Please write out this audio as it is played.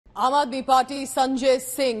Aam Aadmi Party Sanjay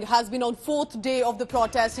Singh has been on fourth day of the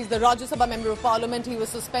protest. He's the Rajya Sabha Member of Parliament. He was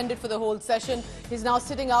suspended for the whole session. He's now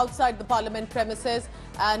sitting outside the Parliament premises,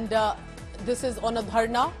 and this is on a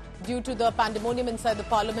Dharna due to the pandemonium inside the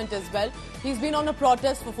Parliament as well. He's been on a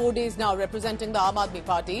protest for 4 days now representing the Aam Aadmi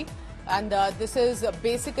Party, and this is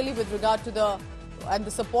basically with regard to the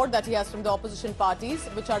support that he has from the opposition parties,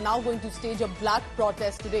 which are now going to stage a black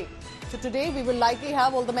protest today. So today we will likely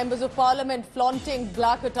have all the members of Parliament flaunting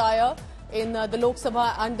black attire in the Lok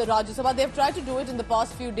Sabha and the Rajya Sabha. They've tried to do it in the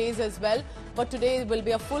past few days as well, but today will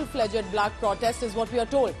be a full-fledged black protest is what we are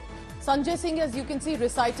told. Sanjay Singh, as you can see,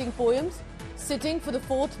 reciting poems, sitting for the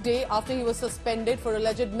fourth day after he was suspended for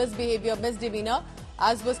alleged misdemeanor,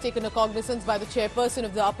 as was taken a cognizance by the chairperson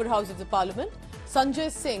of the upper house of the Parliament.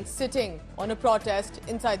 Sanjay Singh sitting on a protest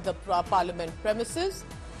inside the Parliament premises,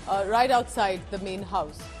 right outside the main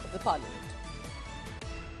house of the Parliament.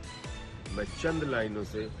 मैं चंद लाइनों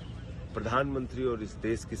से प्रधानमंत्री और इस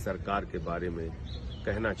देश की सरकार के बारे में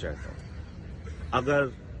कहना चाहता हूं।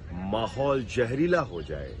 अगर माहौल जहरीला हो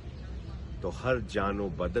जाए तो हर जानो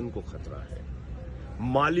बदन को खतरा है।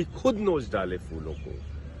 माली खुद नोच डाले फूलों को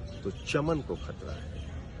तो चमन को खतरा है।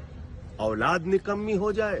 औलाद निकम्मी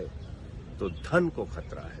हो जाए तो धन को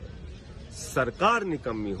खतरा है। सरकार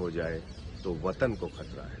निकम्मी हो जाए तो वतन को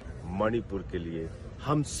खतरा है। मणिपुर के लिए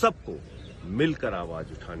हम सबको मिलकर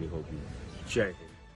आवाज उठानी होगी। जय हिंद।